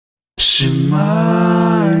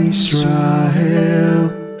Shema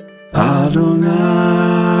Yisrael, Adonai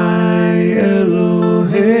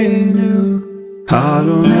Eloheinu,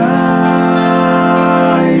 Adonai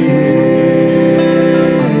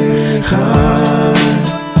Echad.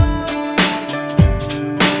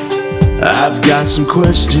 I've got some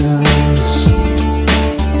questions.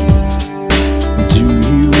 Do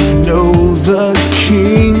you know the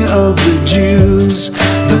King of the Jews,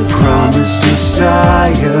 the promised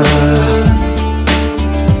Messiah,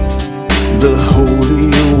 the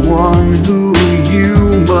Holy One who you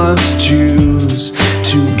must choose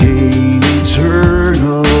to gain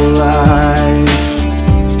eternal life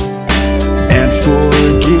and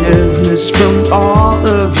forgiveness from all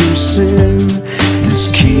of your sin?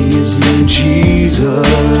 This King is named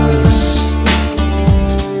Jesus.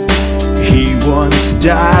 He once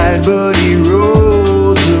died, but he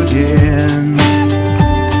rose again.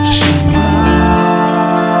 Shema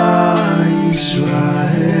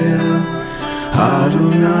Yisrael,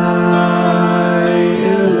 Adonai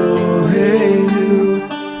Eloheinu,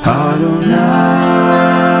 Adonai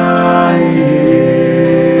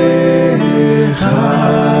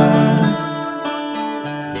Echad.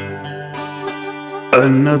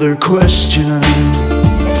 Another question.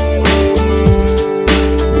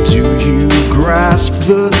 Do you grasp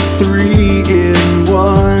the three in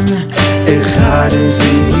one? Echad is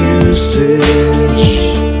the usage,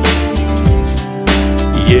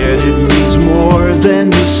 yet it means more than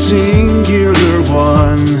the singular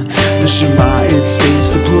one. The Shema, it states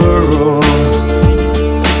the plural,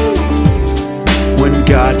 when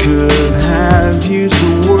God could have used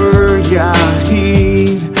the word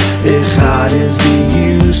Yahid. Echad is the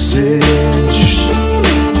usage,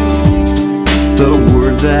 the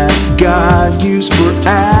word that God used for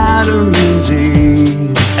Adam and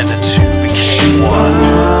Eve, and the two became one.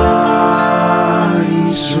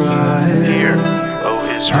 Israel. Hear, O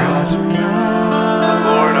Israel, the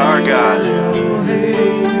Lord our God,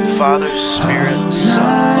 Father, Spirit,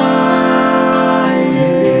 Son.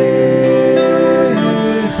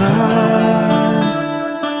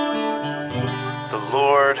 The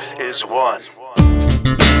Lord is one.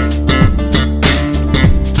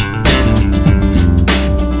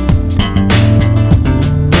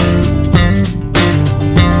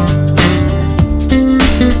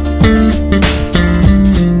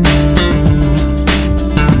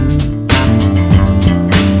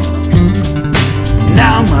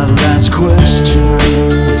 Now my last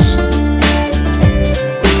questions.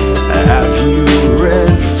 Have you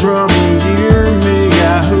read from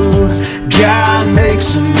Yirmiyahu? God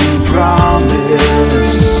makes a new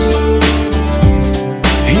promise.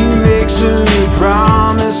 He makes a new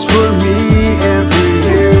promise for me and for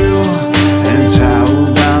you. And how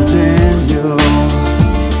about Daniel,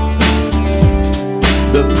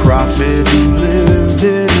 the prophet who lived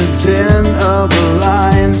in a den of a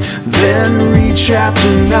lion? Then read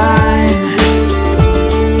chapter 9.